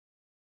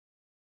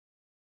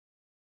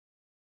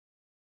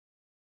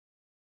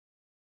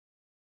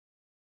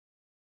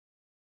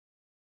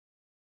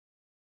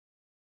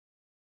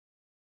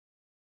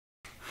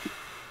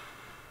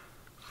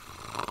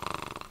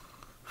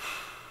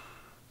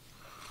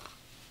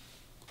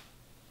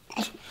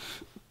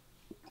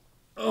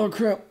Oh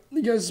crap,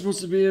 you guys are supposed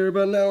to be here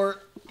about an hour.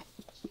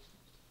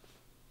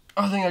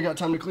 I think I got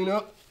time to clean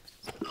up.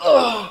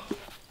 Ugh.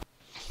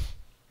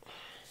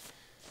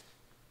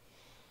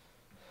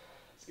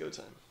 It's go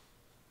time.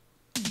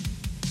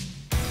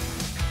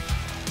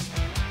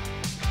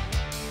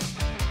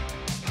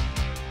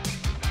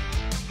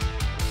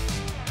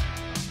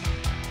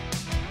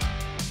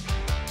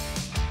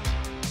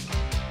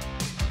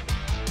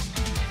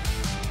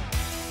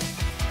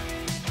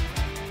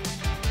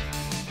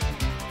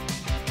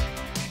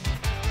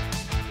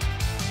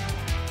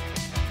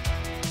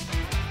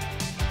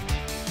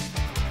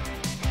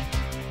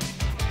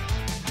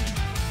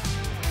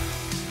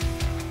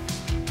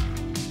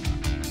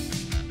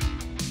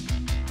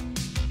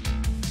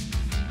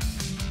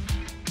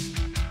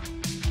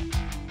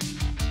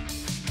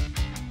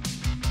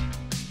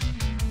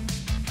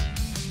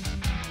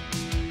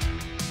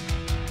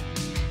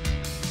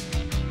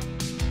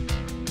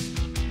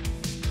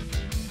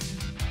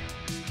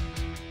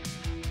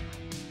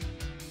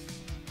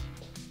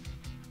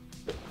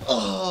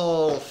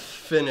 Oh,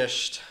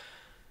 finished.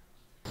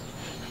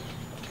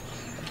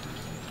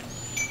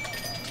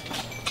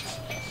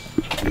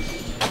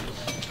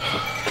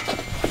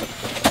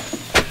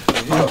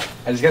 Yo,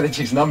 I just got the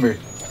chick's number.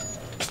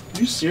 Are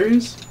you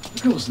serious?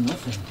 That girl was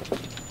nothing.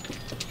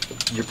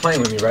 You're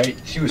playing with me, right?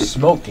 She was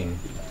smoking.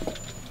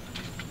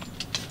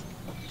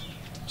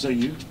 Is that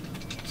you?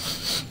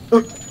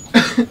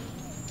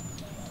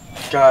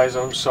 Guys,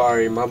 I'm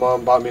sorry. My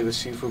mom bought me the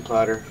seafood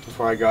platter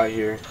before I got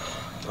here.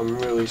 I'm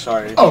really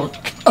sorry. Oh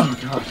God. Oh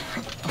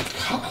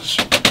gosh.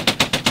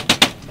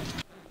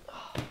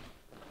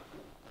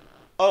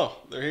 Oh,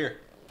 they're here.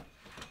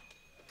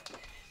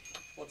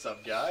 What's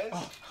up, guys?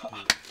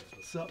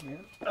 What's up,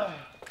 man?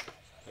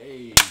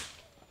 Hey.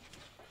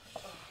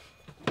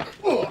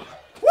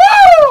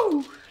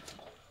 Woo!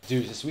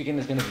 Dude, this weekend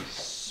is gonna be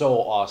so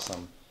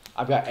awesome.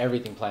 I've got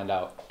everything planned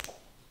out.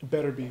 It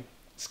better be.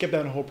 Skip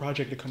that whole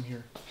project to come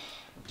here.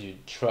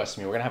 Dude, trust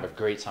me, we're gonna have a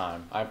great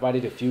time. I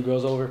invited a few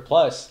girls over,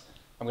 plus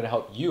I'm gonna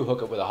help you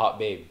hook up with a hot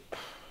babe.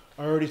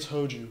 I already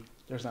told you,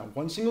 there's not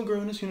one single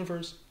girl in this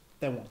universe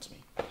that wants me.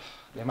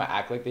 They might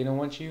act like they don't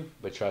want you,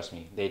 but trust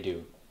me, they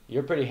do.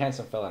 You're a pretty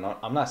handsome fella, and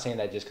I'm not saying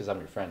that just because I'm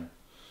your friend.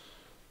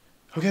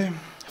 Okay,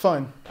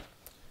 fine.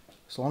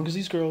 As long as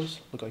these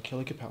girls look like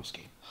Kelly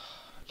Kapowski.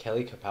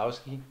 Kelly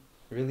Kapowski?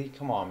 Really?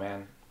 Come on,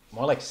 man.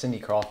 More like Cindy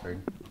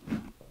Crawford.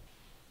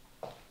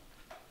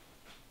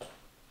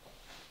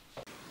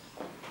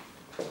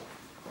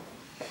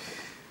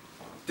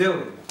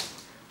 Dylan,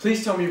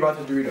 please tell me about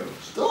the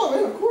Doritos. Oh,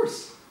 man, of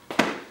course.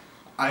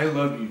 I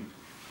love you.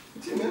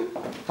 You too, man.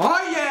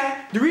 Oh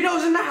yeah,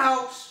 Doritos in the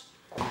house.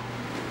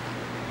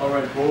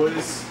 Alright,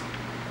 boys.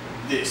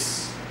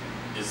 This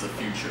is the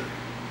future.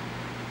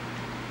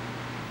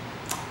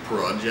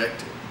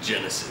 Project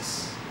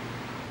Genesis.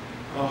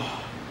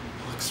 Oh,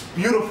 looks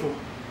beautiful.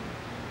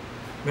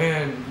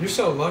 Man, you're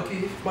so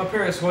lucky. If my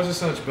parents wasn't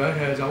such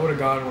bedheads, I would have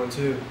gotten one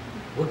too.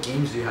 What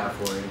games do you have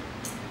for it?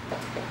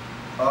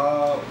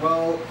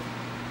 Well,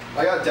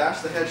 I got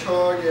Dash the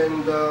Hedgehog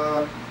and,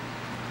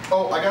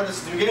 oh, I got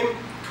this new game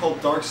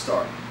called Dark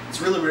Star. It's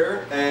really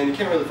rare, and you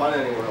can't really find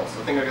it anywhere else.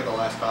 I think I got the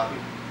last copy.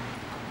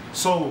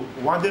 So,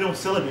 why they don't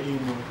sell it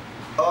anymore?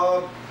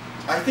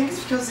 I think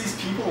it's because these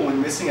people went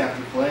missing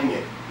after playing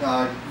it.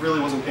 I really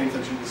wasn't paying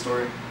attention to the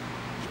story.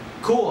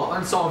 Cool,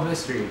 unsolved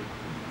mystery.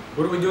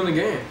 What do we do in the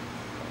game?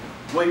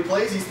 Well, he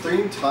plays these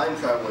 3 time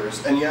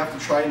travelers, and you have to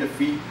try and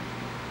defeat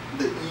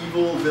the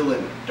evil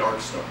villain,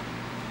 Darkstar.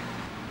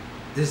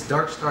 This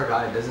Dark Star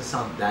guy doesn't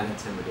sound that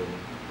intimidating.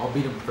 I'll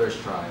beat him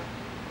first try.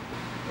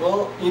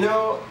 Well, you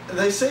know,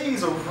 they say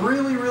he's a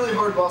really, really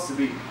hard boss to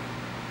beat.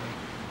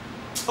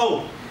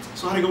 Oh,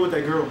 so how'd it go with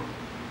that girl?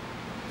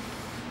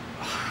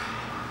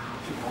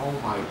 Oh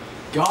my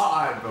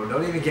god, bro,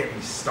 don't even get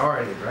me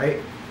started, right?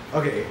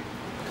 Okay,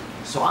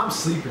 so I'm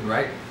sleeping,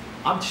 right?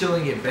 I'm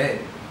chilling in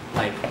bed.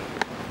 Like,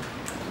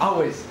 I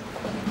was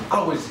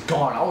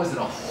gone. I was in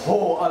a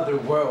whole other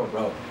world,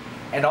 bro.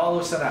 And all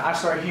of a sudden, I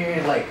start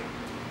hearing, like,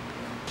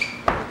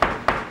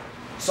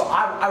 so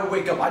I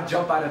wake up, I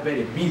jump out of bed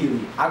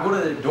immediately. I go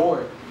to the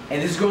door,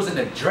 and this girl's in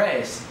a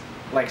dress,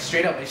 like,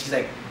 straight up, and she's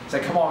like,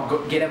 come on,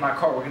 go get in my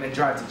car, we're gonna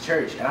drive to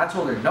church. And I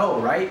told her no,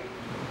 right?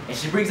 And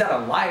she brings out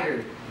a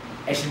lighter,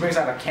 and she brings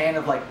out a can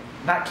of, like,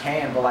 not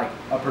can, but like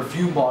a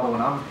perfume bottle,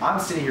 and I'm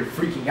sitting here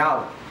freaking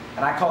out.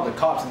 And I call the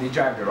cops, and they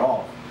dragged her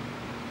off.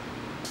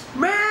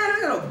 Man, I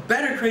got a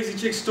better crazy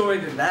chick story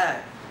than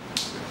that.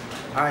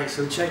 Alright,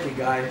 so check it,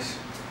 guys.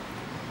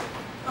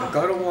 I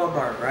go to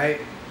Walmart,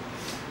 right?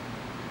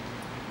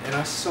 And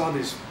I saw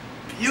this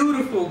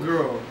beautiful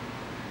girl.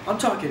 I'm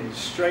talking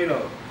straight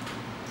up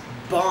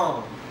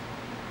bomb.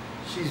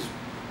 She's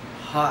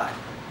hot.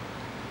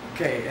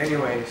 Okay,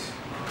 anyways.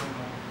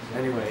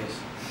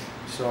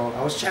 So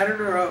I was chatting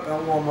her up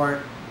at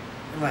Walmart.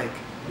 And like,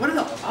 what are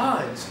the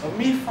odds of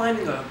me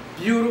finding a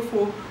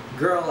beautiful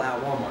girl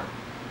at Walmart?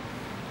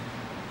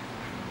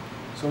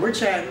 So we're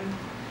chatting,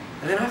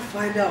 and then I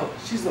find out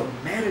she's the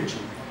manager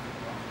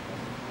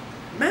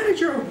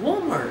of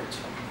Walmart.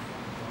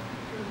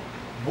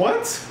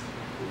 What?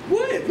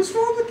 What? What's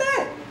wrong with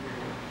that?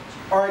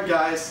 Alright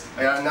guys,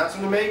 I got an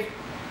announcement to make.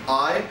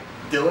 I,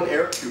 Dylan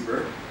Eric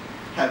Cooper,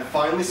 have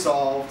finally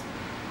solved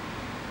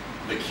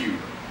the cube.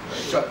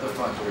 Shut the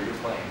front door, you're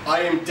playing.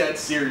 I am dead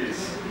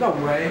serious. No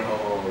way.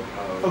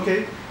 Oh,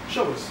 Okay,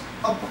 show us.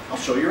 I'll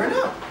show you right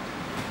now.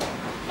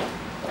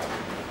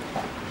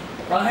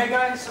 Hey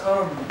guys,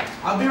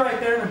 I'll be right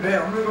there in a bit.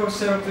 I'm gonna go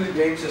set up the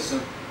game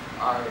system.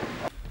 Alright.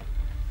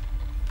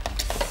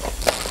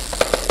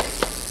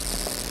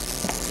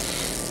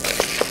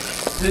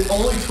 It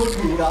only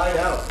took me 9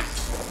 hours.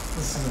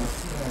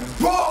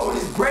 Bro,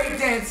 he's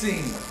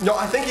breakdancing! No,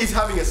 I think he's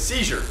having a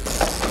seizure.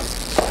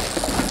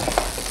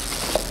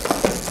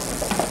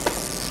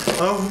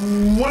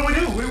 What do we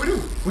do? What do we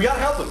do? We gotta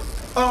help him.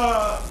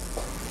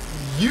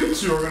 You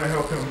two are gonna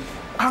help him.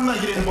 I'm not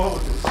getting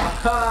involved with this.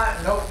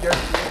 Nope, you're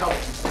helping.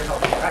 You're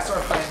helping. That's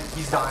our friend.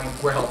 He's dying.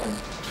 We're helping.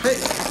 Hey.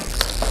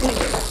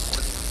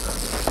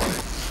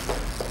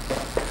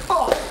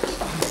 Oh,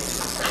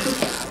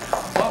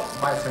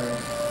 my turn.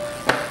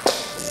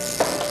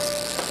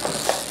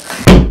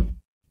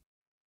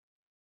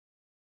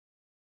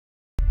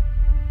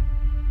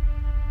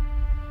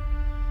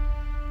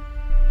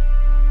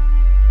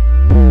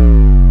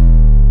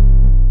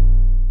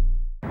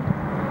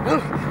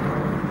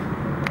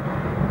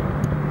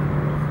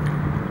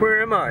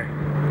 Where am I?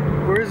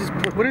 Where is this?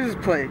 What is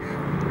this place?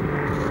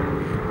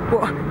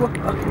 What?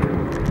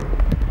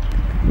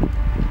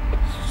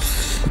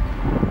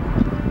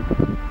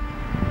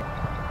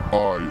 I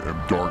am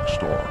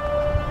Darkstar.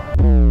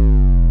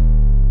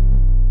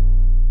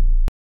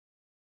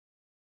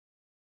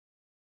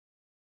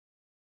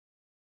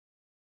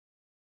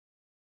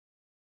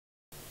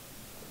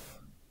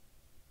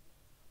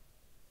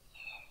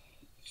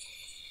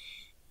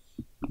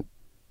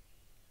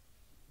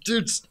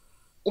 Dudes,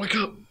 wake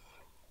up.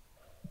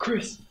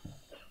 Chris.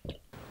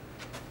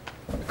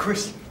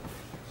 Chris,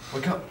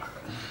 wake up.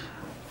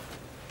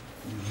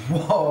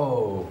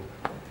 Whoa.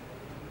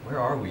 Where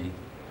are we?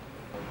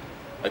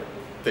 I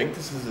think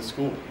this is the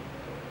school.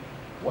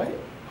 What?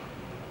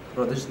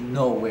 Bro, there's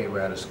no way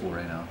we're out of school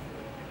right now.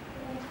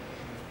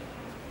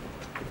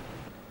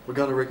 We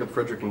gotta wake up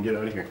Frederick and get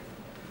out of here.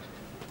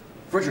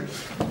 Frederick.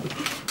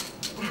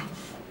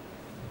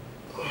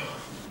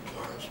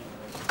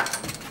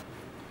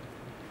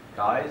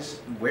 Guys,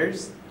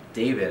 where's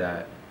David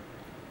at?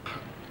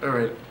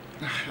 Alright,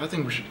 I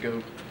think we should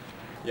go.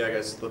 Yeah,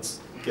 guys, let's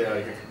get out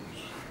of here.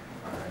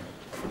 Alright.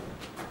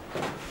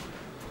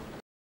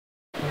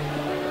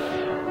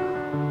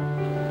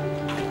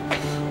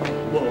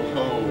 Whoa.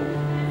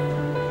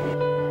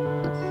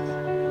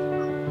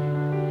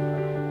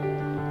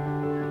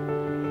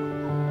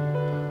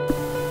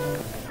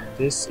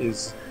 This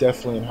is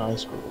definitely in high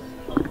school.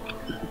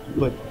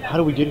 But how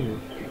do we get here?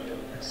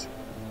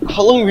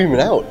 How long have we been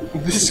out?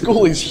 This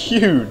school is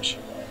huge.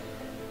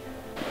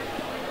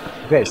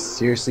 You guys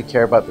seriously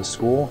care about the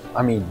school?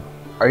 I mean,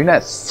 are you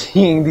not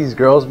seeing these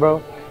girls,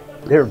 bro?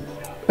 They're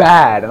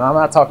bad, and I'm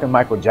not talking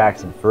Michael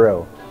Jackson, for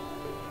real.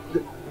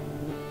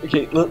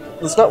 Okay,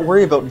 let's not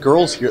worry about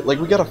girls here. Like,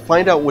 we gotta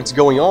find out what's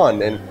going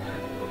on, and...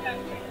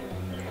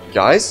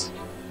 Guys?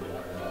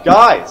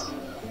 Guys!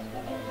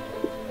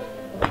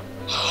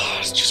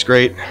 It's just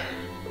great.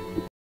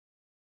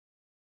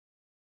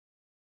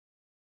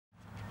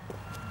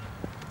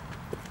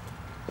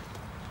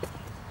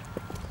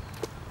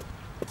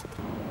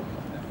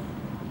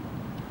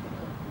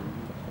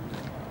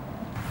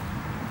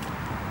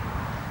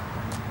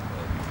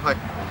 Hi.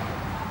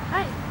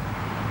 Hi.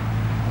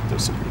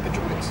 Those some pretty good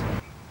drawings.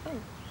 Oh,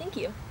 thank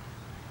you.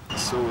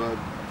 So,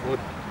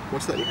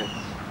 what's that in your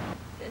hand?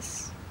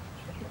 This,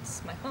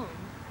 it's my phone.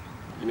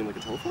 You mean like a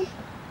telephone?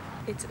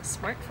 It's a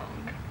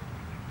smartphone.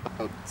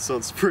 Oh, so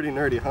it's pretty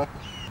nerdy, huh?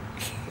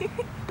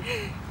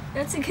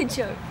 That's a good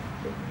joke.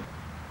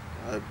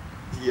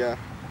 Yeah.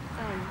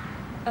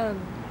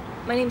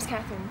 My name's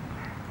Catherine.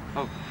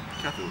 Oh,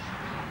 Catherine.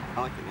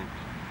 I like that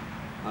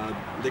name.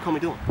 They call me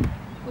Dylan.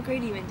 What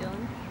grade are you in,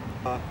 Dylan?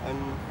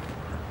 I'm...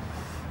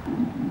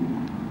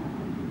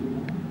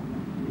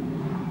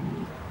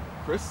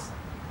 Chris?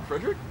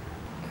 Frederick?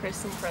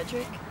 Chris and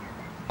Frederick?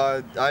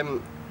 I'm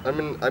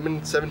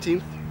in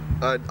 17th.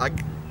 I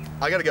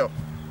gotta go.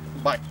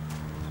 Bye.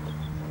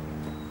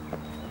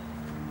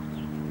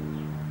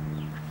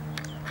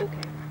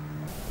 Okay.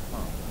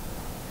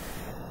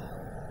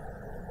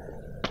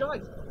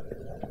 Guys!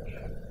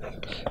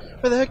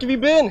 Where the heck have you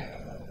been?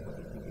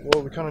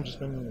 Well, we kind of just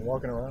been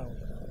walking around.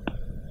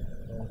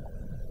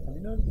 Have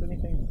you noticed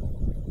anything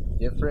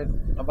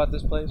different about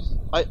this place?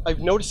 I've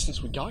noticed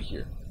since we got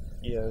here.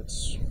 Yeah,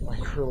 it's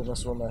like really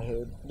messing with my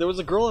head. There was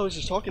a girl I was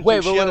just talking to.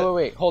 Wait,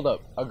 hold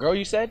up. A girl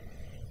you said?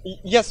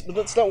 Yes, but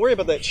let's not worry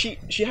about that. She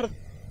had a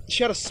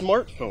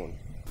smartphone.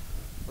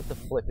 What the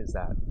flip is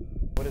that?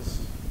 What is...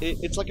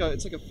 It's like a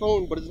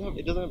phone, but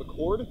it doesn't have a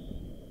cord, and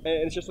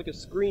it's just like a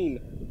screen.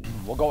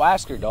 We'll go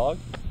ask her, dog.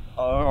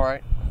 All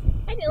right.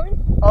 Hi, Dylan.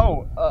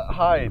 Oh,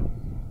 hi,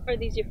 Are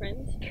these your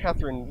friends?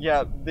 Catherine.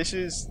 Yeah, this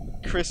is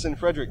Chris and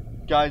Frederick.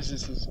 Guys,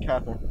 this is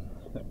Catherine.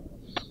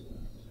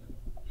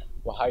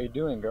 Well, how you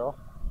doing, girl?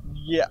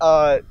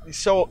 Yeah,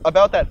 so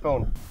about that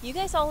phone. You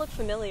guys all look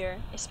familiar,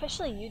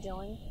 especially you,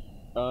 Dylan.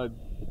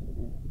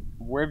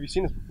 Where have you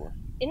seen this before?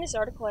 In this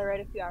article I read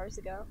a few hours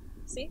ago.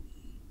 See?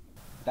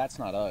 That's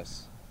not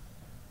us.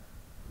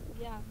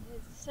 Yeah,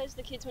 it says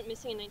the kids went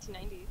missing in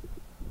 1990.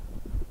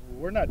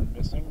 We're not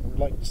missing. We're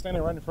like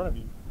standing right in front of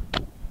you.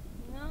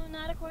 No,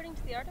 not according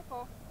to the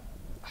article.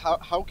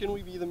 How can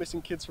we be the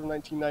missing kids from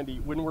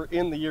 1990 when we're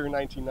in the year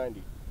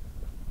 1990?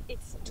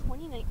 It's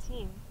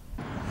 2019.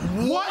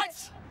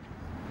 What?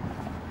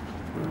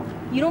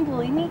 You don't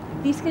believe me?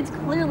 These kids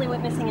clearly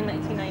went missing in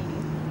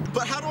 1990.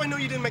 But how do I know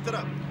you didn't make that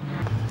up?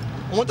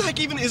 What the heck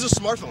even is a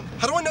smartphone?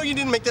 How do I know you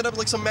didn't make that up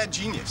like some mad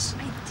genius?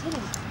 I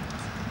didn't.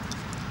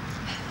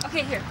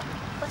 Okay, here.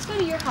 Let's go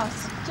to your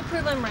house to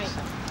prove I'm right.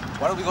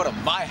 Why don't we go to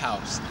my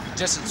house?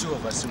 Just the two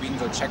of us so we can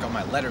go check out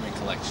my Letterman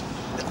collection.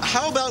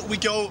 How about we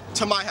go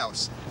to my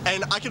house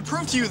and I can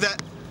prove to you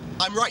that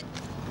I'm right?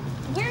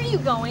 Where are you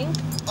going?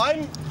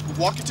 I'm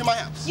walking to my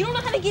house. You don't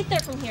know how to get there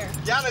from here.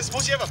 Yeah, and I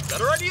suppose you have a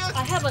better idea?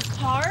 I have a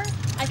car.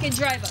 I could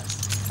drive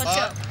us. Let's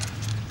go.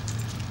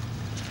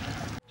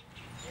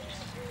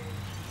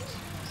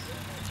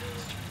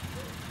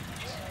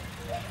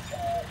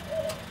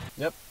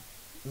 Yep,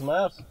 this is my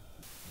house.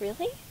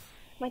 Really?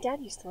 My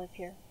dad used to live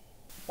here.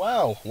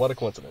 Wow, what a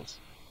coincidence.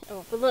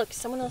 Oh, but look,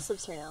 someone else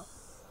lives here now.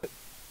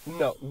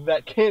 No,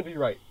 that can't be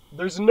right.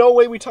 There's no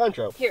way we time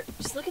travel. Here,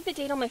 just look at the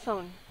date on my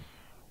phone.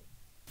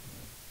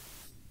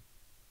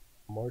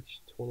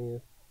 March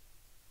 20th,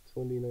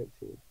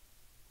 2019.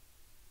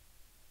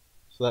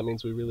 So that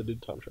means we really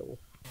did time travel.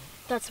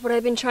 That's what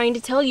I've been trying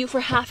to tell you for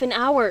half an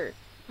hour.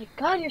 My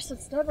God, you're so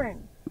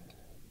stubborn.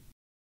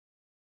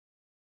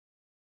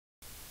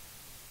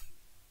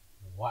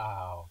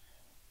 Wow.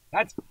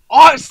 That's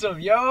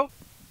awesome, yo!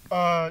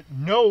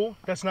 No,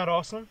 that's not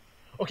awesome.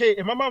 Okay,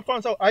 if my mom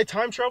finds out I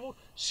time travel,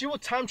 she will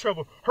time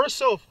travel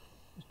herself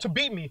to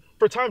beat me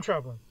for time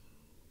traveling.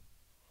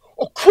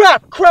 Oh,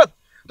 crap!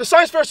 The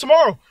science fair's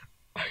tomorrow.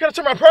 I gotta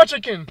turn my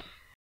project in.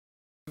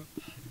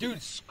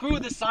 Dude, screw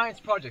the science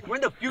project. We're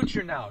in the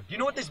future now. Do you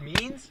know what this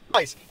means?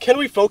 Guys, can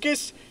we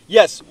focus?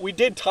 Yes, we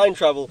did time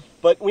travel,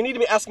 but we need to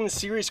be asking the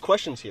serious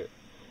questions here.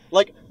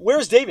 Like,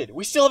 where's David?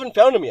 We still haven't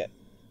found him yet.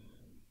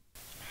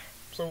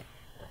 So,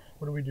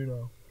 what do we do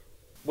now?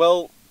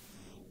 Well,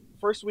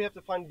 first we have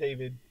to find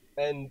David,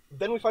 and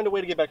then we find a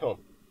way to get back home.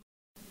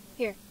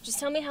 Here, just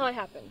tell me how it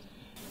happened.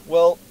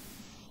 Well,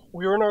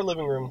 we were in our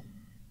living room.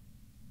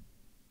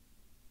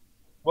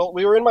 Well,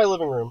 we were in my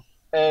living room,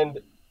 and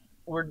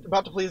we're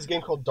about to play this game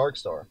called Dark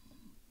Star.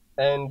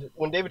 And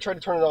when David tried to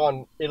turn it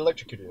on, it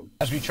electrocuted him.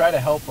 As we try to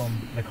help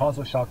him, the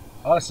console shocked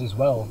us as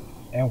well,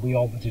 and we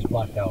all just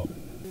blacked out.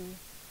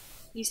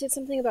 You said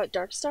something about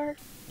Dark Star?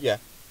 Yeah.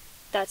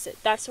 That's it.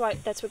 That's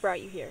what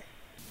brought you here.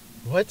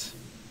 What?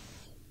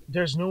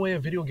 There's no way a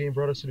video game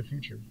brought us to the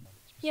future.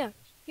 Yeah.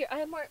 Here, I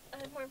have more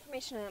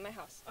information at my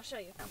house. I'll show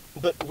you.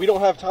 But we don't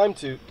have time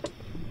to...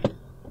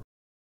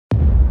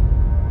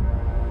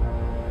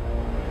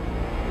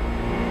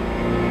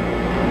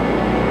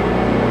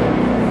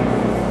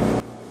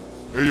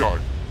 AI,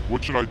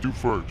 what should I do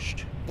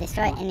first?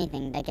 Destroy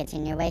anything that gets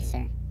in your way,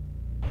 sir.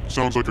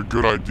 Sounds like a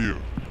good idea.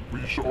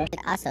 But you should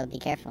Also, be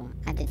careful.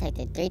 I've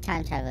detected 3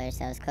 time traveler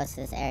cells close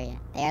to this area.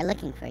 They are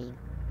looking for you.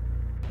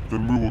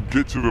 Then we will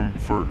get to them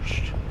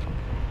first.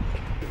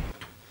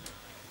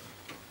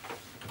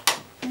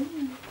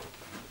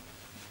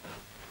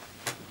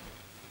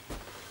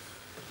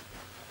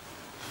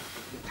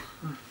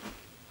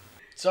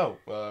 So,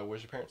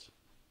 where's your parents?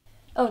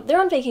 Oh,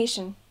 they're on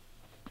vacation.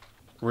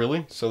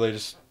 Really? So they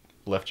just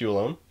left you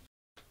alone?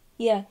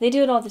 Yeah, they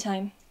do it all the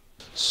time.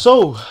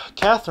 So,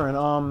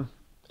 Catherine,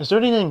 is there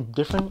anything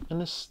different in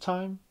this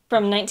time?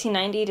 From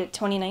 1990 to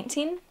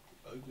 2019?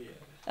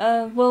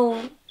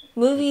 Well,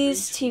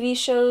 movies, TV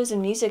shows,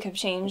 and music have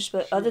changed,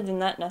 but other than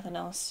that, nothing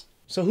else.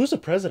 So who's the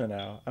president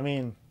now? I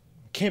mean,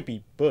 can't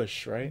be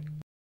Bush, right?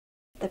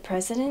 The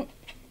president?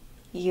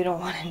 You don't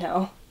want to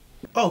know.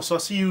 Oh, so I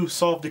see you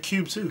solved the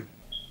cube too.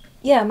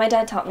 Yeah, my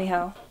dad taught me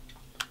how.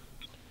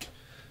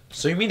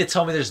 So you mean to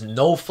tell me there's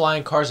no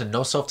flying cars and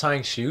no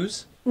self-tying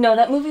shoes? No,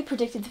 that movie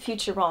predicted the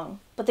future wrong,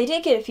 but they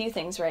did get a few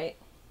things right.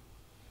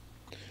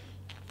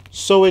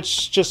 So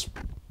it's just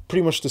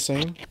pretty much the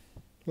same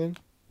then?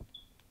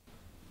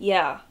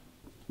 Yeah.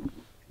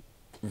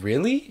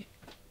 Really?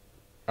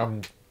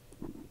 I'm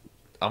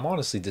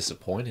honestly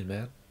disappointed,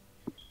 man.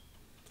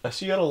 I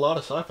see you got a lot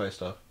of sci-fi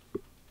stuff.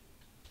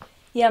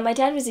 Yeah, my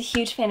dad was a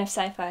huge fan of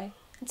sci-fi.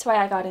 That's why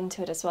I got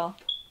into it as well.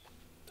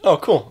 Oh,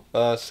 cool.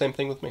 Same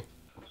thing with me.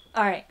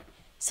 Alright,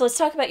 so let's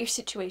talk about your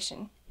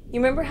situation. You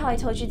remember how I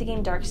told you the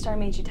game Dark Star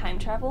made you time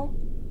travel?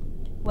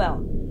 Well,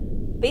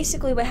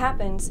 basically what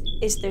happens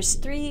is there's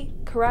 3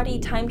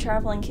 karate time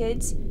traveling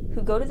kids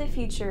who go to the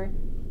future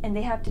and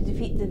they have to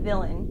defeat the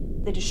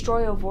villain, the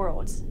destroyer of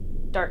worlds,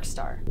 Dark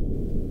Star.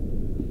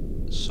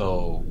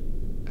 So,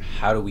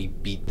 how do we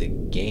beat the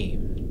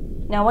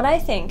game? Now what I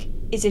think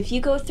is if you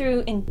go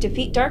through and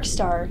defeat Dark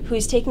Star, who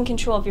is taking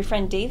control of your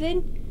friend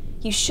David,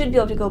 you should be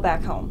able to go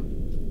back home.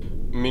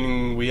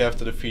 Meaning we have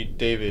to defeat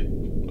David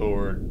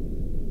or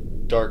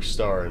Dark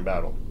Star in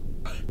battle.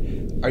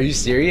 Are you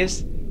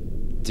serious?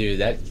 Dude,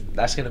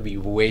 that's gonna be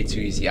way too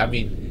easy. I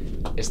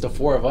mean, it's the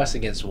 4 of us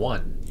against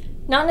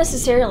 1. Not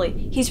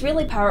necessarily. He's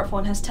really powerful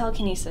and has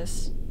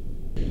telekinesis.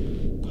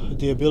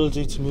 The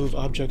ability to move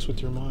objects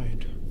with your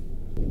mind.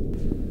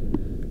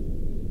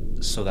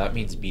 So that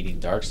means beating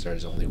Darkstar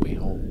is the only way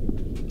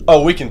home.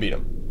 Oh, we can beat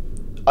him.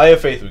 I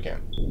have faith we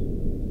can.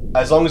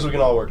 As long as we can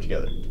all work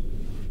together.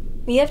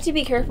 We have to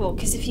be careful,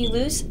 because if you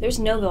lose, there's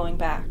no going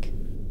back.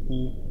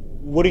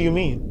 What do you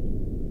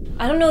mean?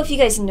 I don't know if you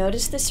guys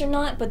noticed this or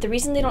not, but the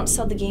reason they don't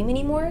sell the game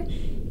anymore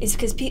is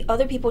because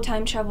other people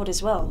time traveled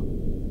as well.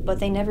 But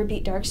they never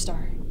beat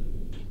Darkstar.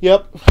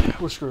 Yep,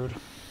 we're screwed.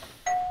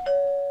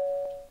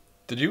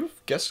 Did you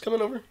have guests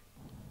coming over?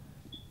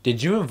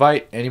 Did you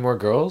invite any more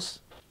girls?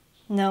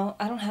 No,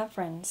 I don't have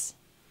friends.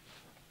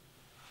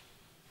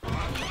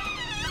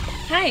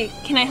 Hi,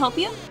 can I help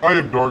you? I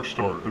am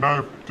Darkstar, and I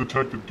have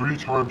detected 3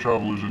 time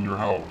travelers in your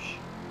house.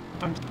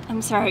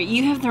 I'm sorry,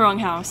 you have the wrong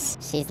house.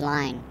 She's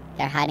lying.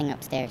 They're hiding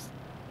upstairs.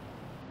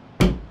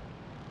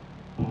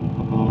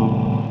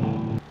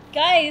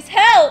 Guys,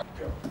 help!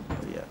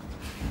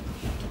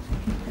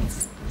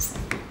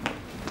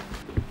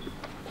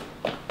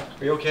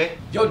 Are you okay?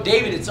 Yo,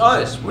 David, it's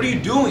us. What are you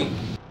doing?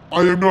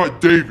 I am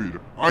not David.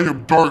 I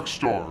am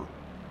Darkstar.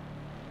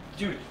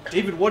 Dude,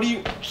 David, what are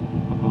you...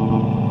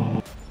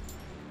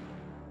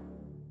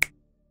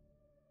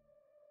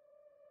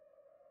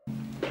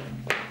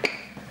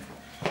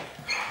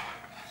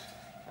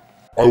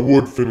 I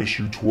would finish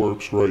you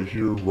twerps right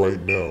here,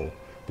 right now,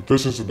 but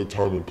this isn't the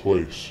time and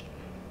place.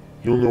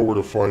 You'll know where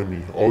to find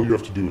me. All you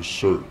have to do is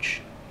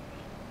search.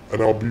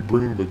 And I'll be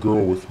bringing the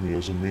girl with me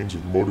as a means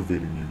of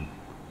motivating you.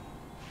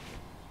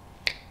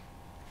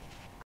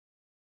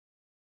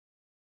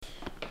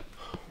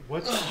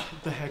 What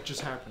the heck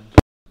just happened?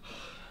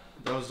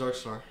 That was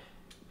Darkstar.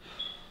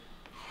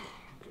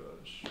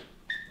 Gosh.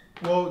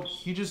 Well,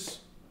 he just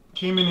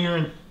came in here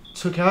and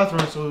took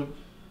Catherine, so...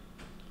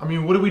 I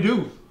mean, what do we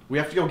do? We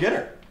have to go get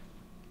her.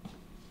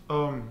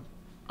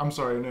 I'm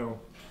sorry, no.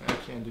 I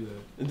can't do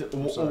that.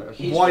 I'm sorry.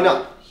 Why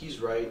not? He's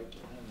right.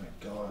 Oh my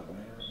god,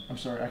 man. I'm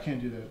sorry, I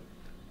can't do that.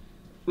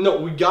 No,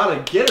 we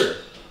gotta get her.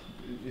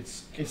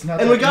 It's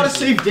not And that we gotta easy.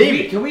 save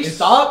David. Can we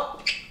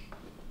stop?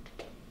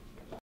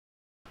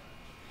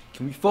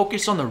 Can we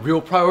focus on the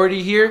real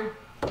priority here?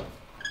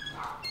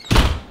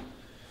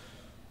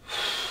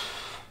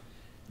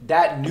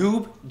 That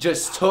noob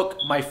just took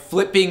my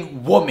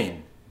flipping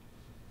woman.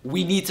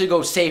 We need to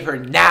go save her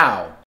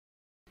now.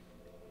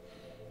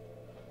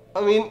 I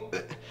mean,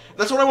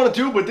 that's what I want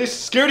to do, but this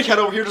scaredy cat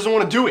over here doesn't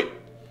want to do it.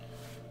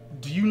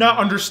 Do you not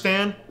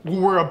understand what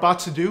we're about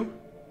to do?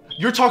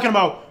 You're talking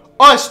about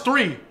us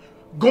 3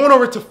 going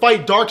over to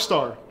fight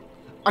Darkstar.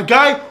 A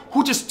guy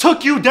who just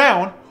took you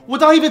down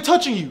without even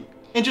touching you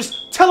and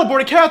just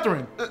teleported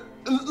Catherine.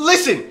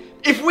 Listen,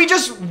 if we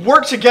just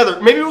work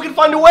together, maybe we can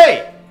find a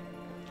way.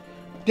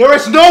 There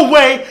is no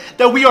way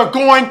that we are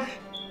going... You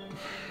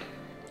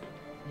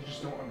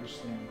just don't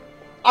understand.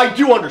 I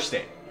do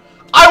understand.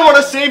 I want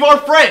to save our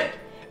friend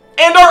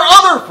and our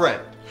other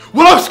friend.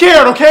 Well, I'm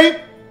scared,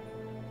 okay?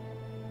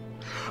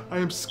 I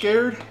am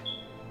scared.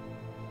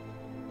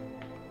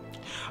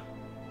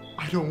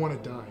 I don't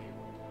want to die.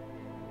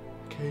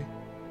 Okay?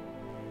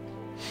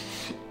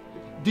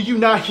 Did you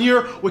not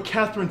hear what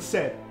Catherine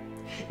said?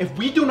 If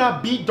we do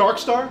not beat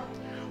Darkstar,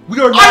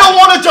 we are not... I don't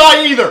want to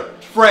die either,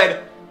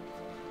 Fred.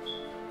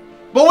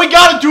 But we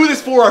gotta do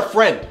this for our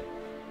friend.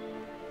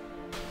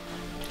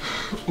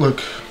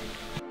 Look,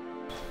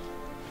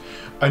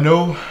 I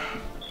know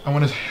I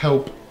want to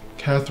help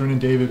Catherine and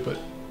David, but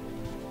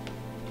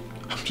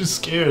I'm just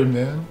scared,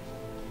 man.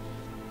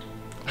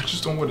 I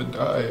just don't want to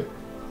die.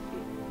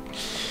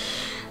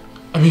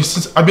 I mean,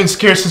 I've been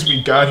scared since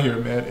we got here,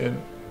 man,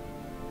 and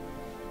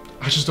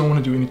I just don't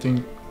want to do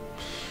anything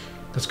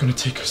that's gonna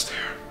take us there.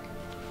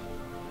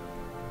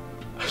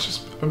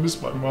 I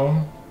miss my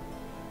mom.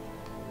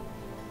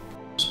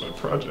 I miss my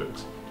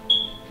projects.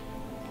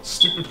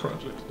 Stupid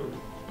projects, though.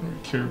 I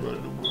don't care about it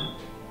anymore.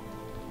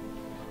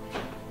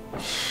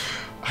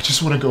 I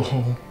just want to go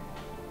home.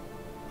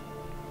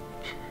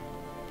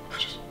 I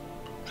just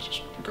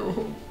want to go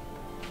home.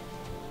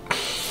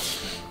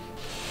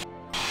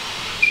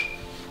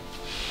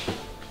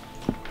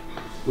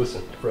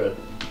 Listen, Fred,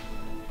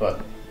 but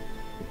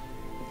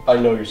I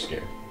know you're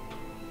scared.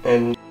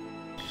 And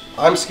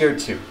I'm scared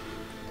too.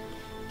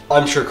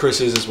 I'm sure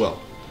Chris is as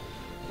well.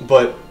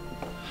 But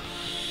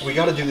we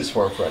gotta do this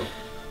for our friend.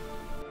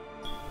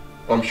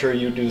 I'm sure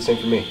you'd do the same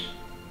for me.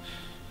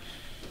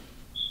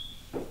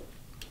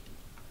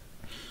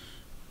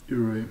 You're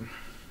right.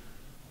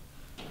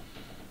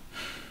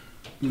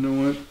 You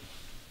know what?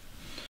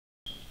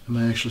 I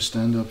might actually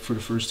stand up for the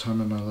first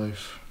time in my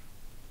life.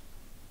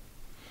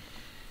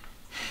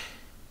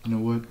 You know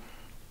what?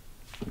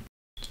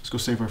 Let's go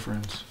save our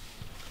friends.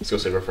 Let's go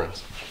save our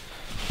friends.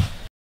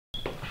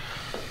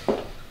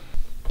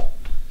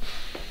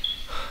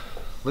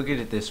 Look at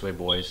it this way,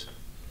 boys.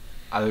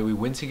 Either we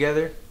win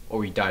together or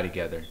we die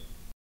together.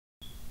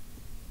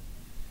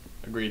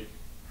 Agreed.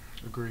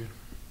 Agreed.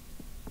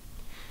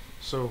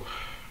 So,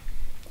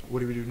 what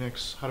do we do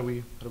next? How do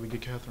we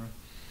get Catherine?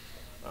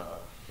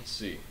 Let's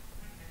see.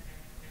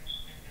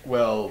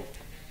 Well,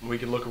 we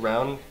could look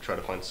around, try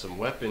to find some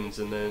weapons,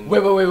 and then...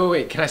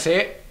 Wait. Can I say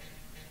it?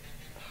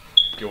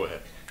 Go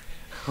ahead.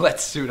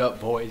 Let's suit up,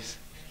 boys.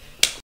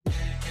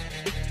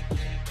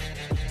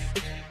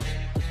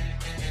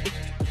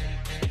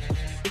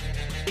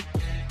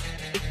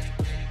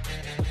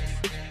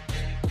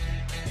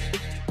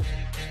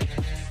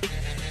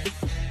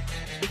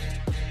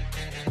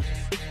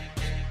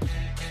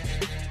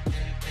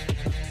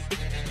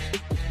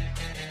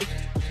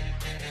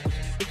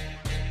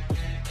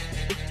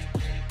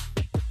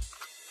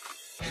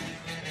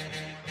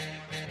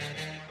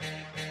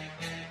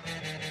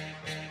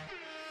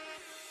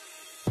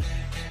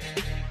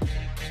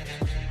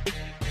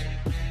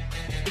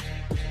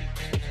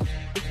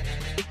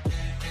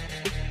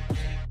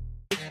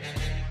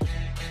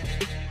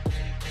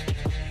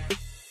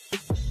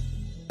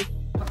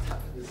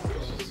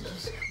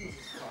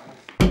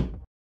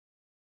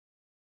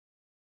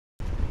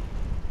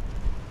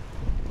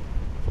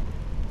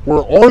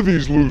 Where are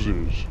these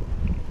losers?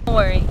 Don't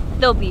worry,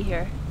 they'll be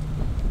here.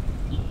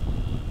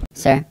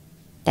 Sir,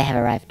 they have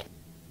arrived.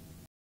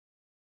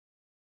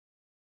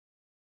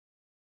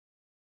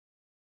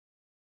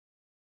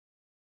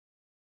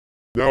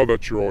 Now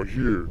that you're all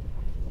here,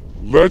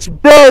 let's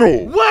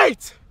battle!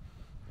 Wait!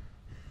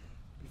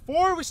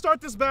 Before we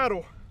start this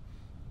battle,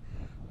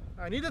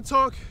 I need to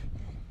talk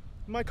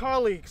with my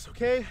colleagues,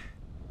 okay?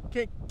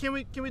 Can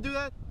we do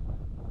that?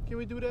 Can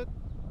we do that?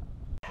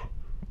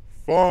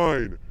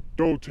 Fine,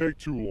 don't take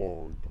too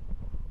long.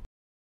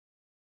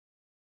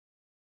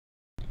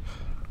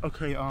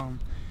 Okay,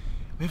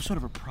 we have sort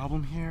of a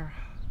problem here.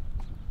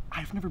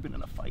 I've never been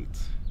in a fight.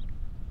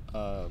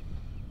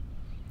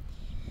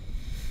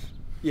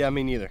 Yeah,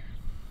 me neither.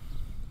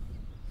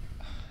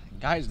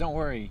 Guys, don't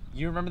worry.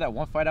 You remember that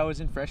one fight I was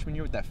in freshman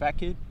year with that fat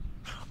kid?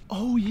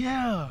 Oh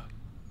yeah,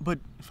 but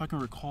if I can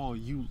recall,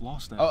 you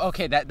lost that. Oh,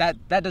 okay, that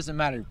doesn't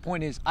matter.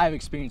 Point is, I have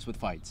experience with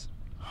fights.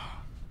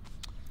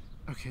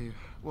 Okay,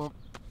 well,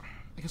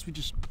 I guess we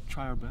just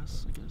try our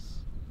best, I guess.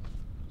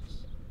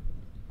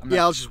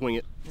 Yeah, I'll just wing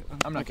it.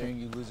 I'm not carrying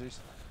you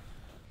losers.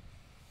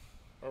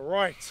 All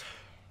right,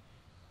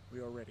 we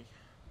are ready.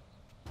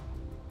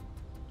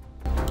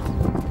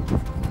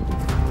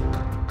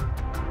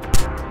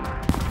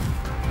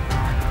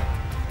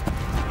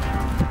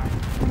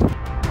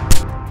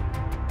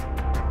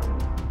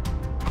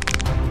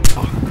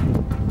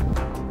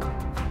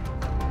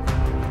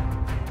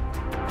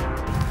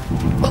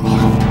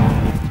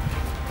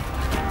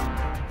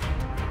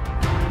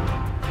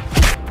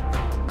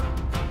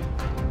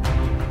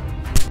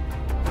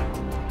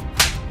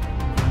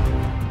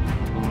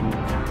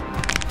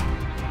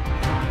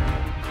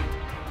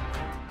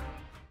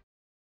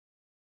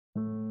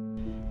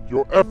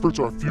 Your efforts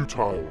are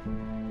futile.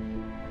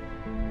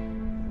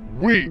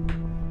 Weak.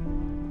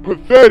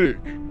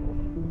 Pathetic.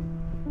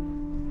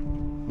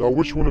 Now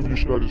which one of you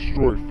should I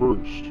destroy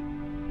first?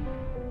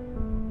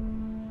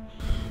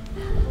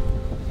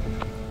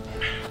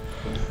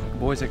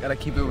 Boys, I gotta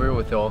keep it real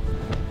with y'all.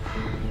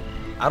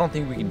 I don't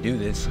think we can do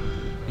this.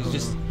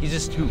 He's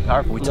just too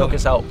powerful. He took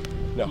us out.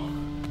 No.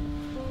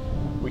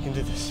 We can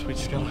do this. We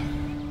just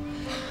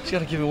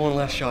gotta give it one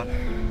last shot.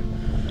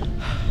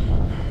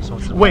 So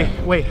what's the Wait.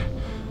 plan?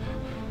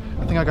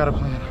 I think I got a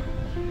plan.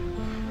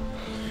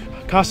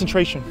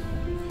 Concentration.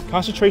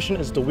 Concentration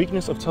is the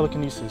weakness of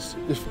telekinesis.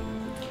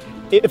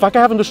 If I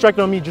can have him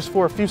distracted on me just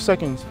for a few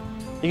seconds,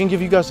 it can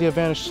give you guys the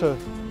advantage to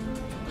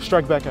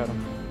strike back at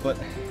him. But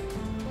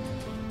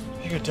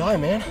you're gonna die,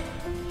 man.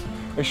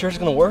 Are you sure it's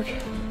gonna work?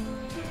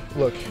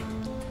 Look,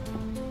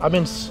 I've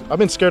been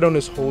scared on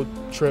this whole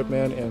trip,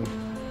 man, and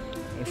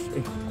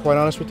quite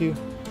honest with you,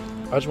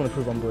 I just want to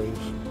prove I'm brave.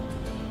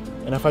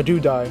 And if I do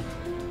die,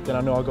 then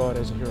I know I'll go out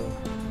as a hero.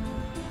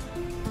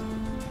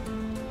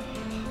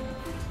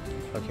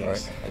 Okay,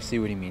 Alright. I see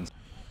what he means.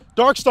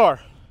 Dark Star,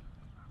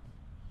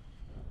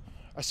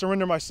 I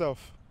surrender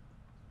myself.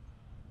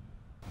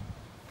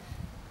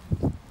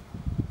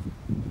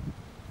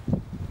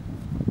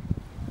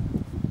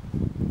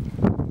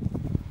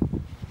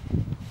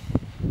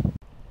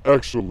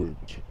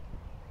 Excellent.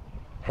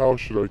 How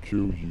should I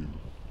kill you?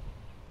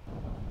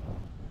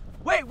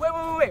 Wait,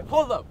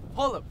 hold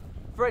up.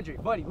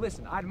 Frederick, buddy,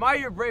 listen, I admire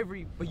your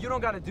bravery, but you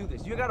don't gotta do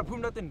this. You gotta prove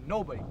nothing to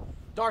nobody.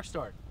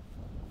 Darkstar,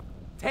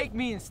 take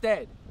me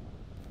instead.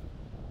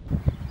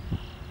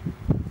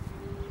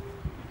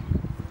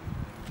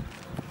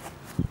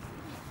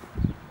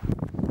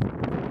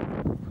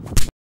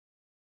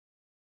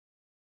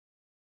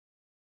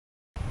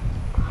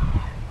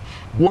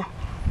 What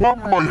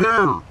happened to my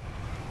hair?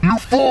 You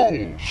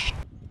fools!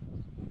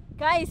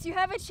 Guys, you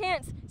have a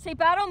chance. Say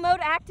battle mode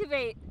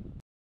activate.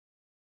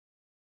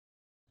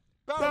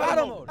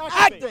 Battle mode,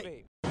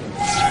 activate!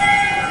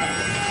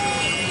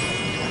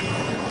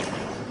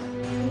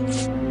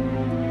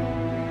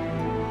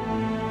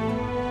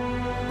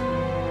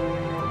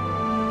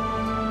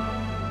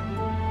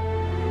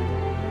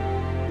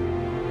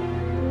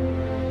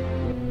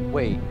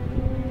 Wait,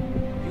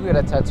 you got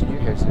a tattoo, your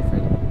hair's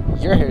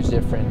different. Your hair's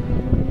different.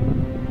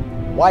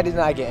 Why didn't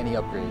I get any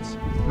upgrades?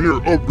 Mere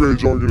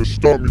upgrades aren't gonna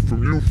stop me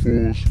from you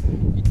fools.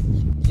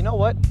 You know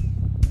what?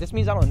 This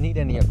means I don't need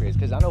any upgrades,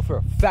 because I know for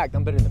a fact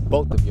I'm better than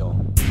both of y'all.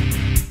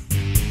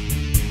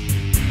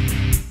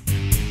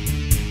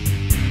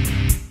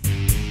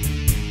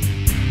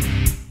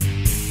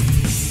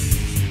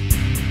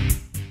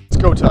 It's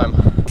go time.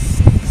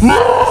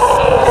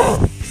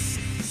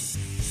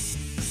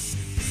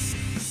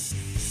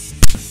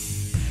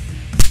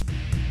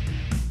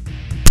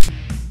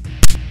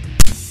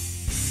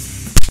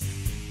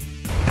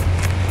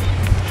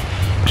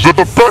 Is that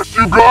the best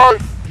you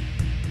got?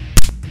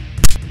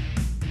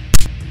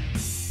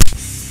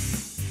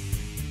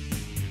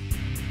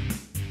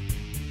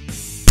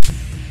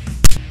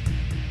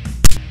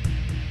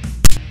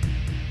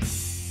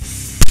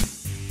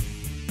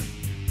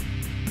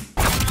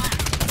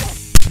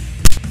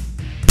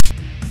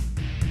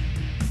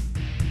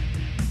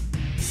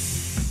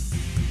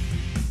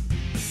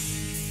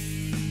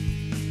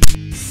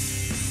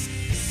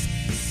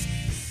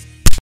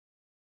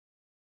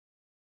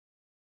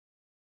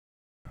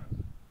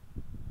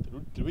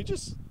 Did we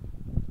just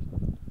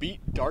beat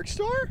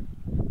Darkstar?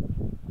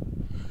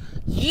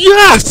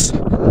 Yes!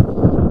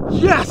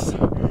 Yes!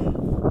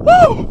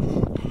 Woo!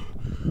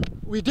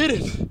 We did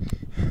it!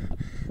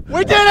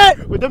 We did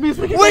it! Wait, that means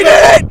we can We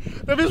did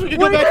it! That means we can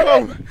go back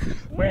home.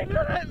 We did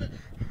it!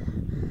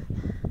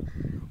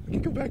 We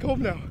can go back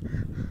home now.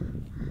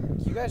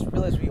 You guys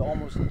realize we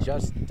almost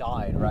just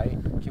died, right?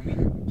 Can we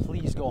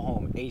please go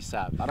home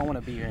ASAP? I don't want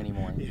to be here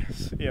anymore.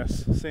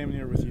 Yes, same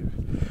here with you.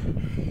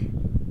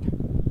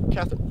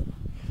 Catherine.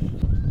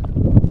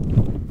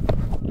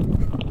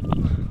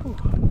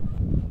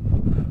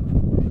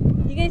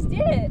 You guys did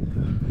it.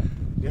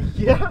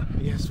 Yeah.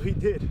 Yes, we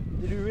did.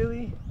 Did we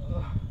really?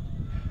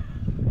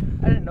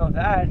 I didn't know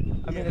that.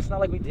 I mean, it's not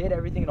like we did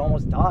everything and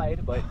almost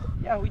died, but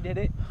yeah, we did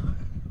it.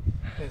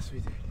 Yes, we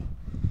did.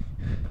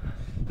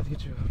 Let's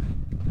get you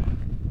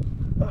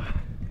up.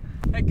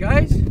 Hey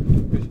guys,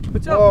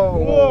 what's up?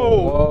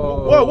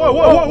 Whoa.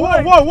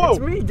 It's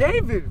me,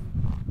 David.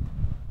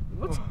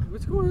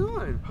 What's going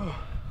on?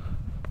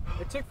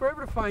 It took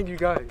forever to find you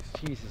guys.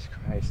 Jesus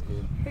Christ,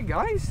 dude. Hey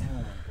guys. Oh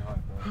my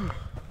God, bro.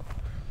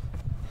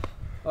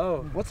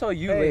 Oh, we'll tell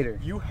you later.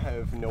 You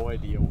have no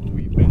idea what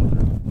we've been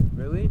through.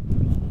 Really?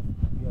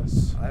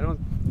 Yes. I don't.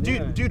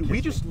 Dude,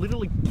 we just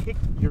literally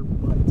kicked your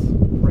butts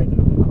right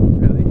now.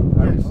 Really?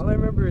 Yes. All I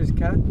remember is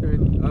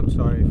Catherine. I'm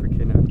sorry for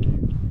kidnapping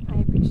you.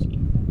 I appreciate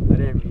that. I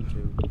didn't mean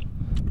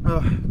to.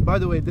 By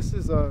the way, this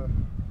is not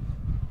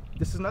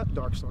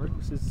Darkstar.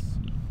 This is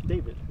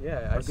David.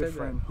 Yeah, our I good said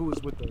friend who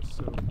was with us.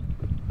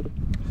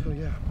 So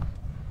yeah.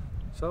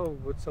 So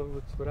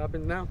what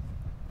happens now?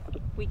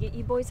 We get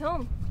you boys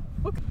home.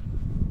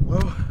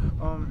 Well,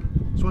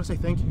 just want to say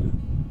thank you.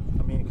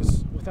 I mean,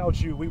 because without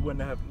you, we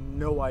wouldn't have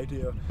no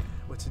idea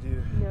what to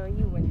do. No,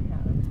 you wouldn't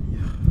have.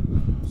 Yeah.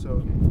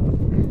 So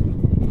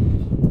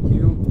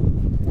You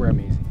were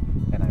amazing,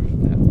 and I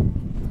mean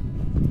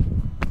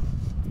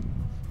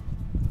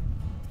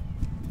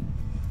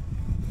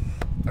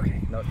that.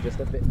 Okay, no, just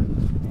a bit.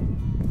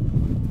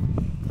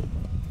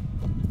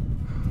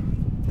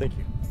 Thank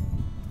you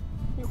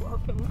You're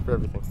welcome. for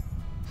everything.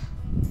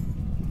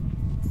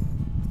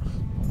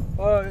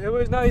 It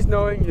was nice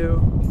knowing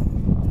you.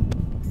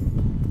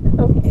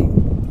 Okay.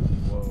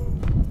 Whoa.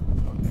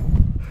 Okay.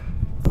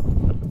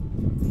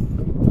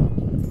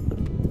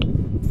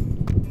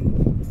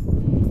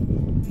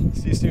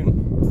 See you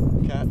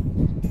soon, Cat.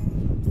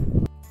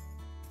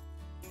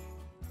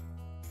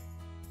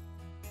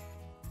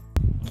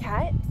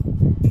 Cat?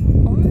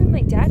 Only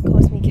my dad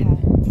calls me Cat.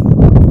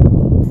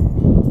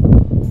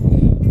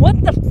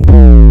 What the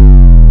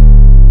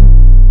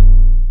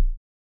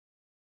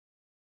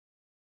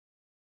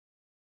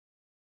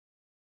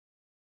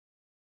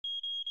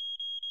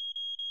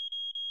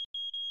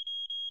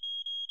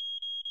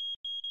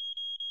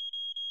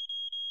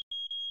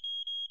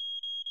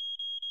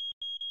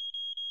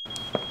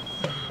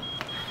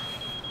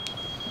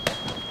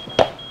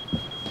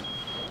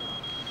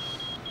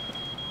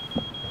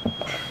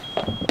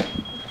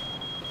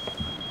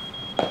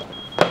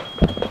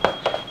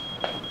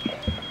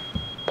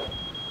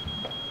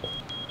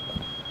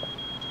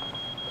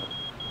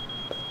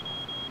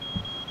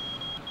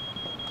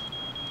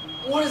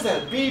What is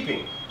that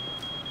beeping?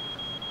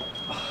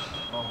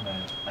 Oh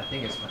man, I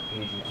think it's my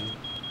pager, dude.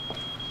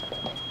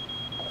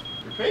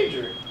 Your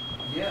pager?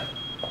 Yeah.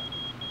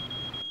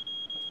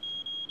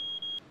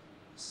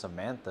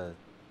 Samantha,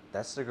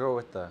 that's the girl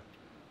with the...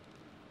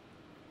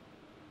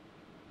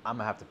 I'm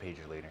gonna have to page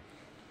her later.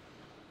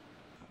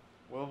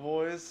 Well,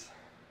 boys,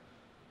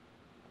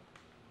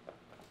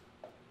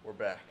 we're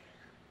back.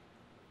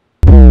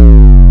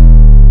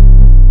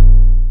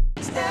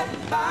 Step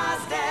by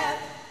step,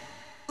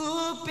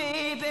 ooh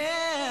baby,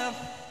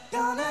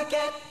 gonna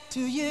get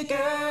to you,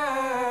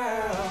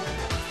 girl.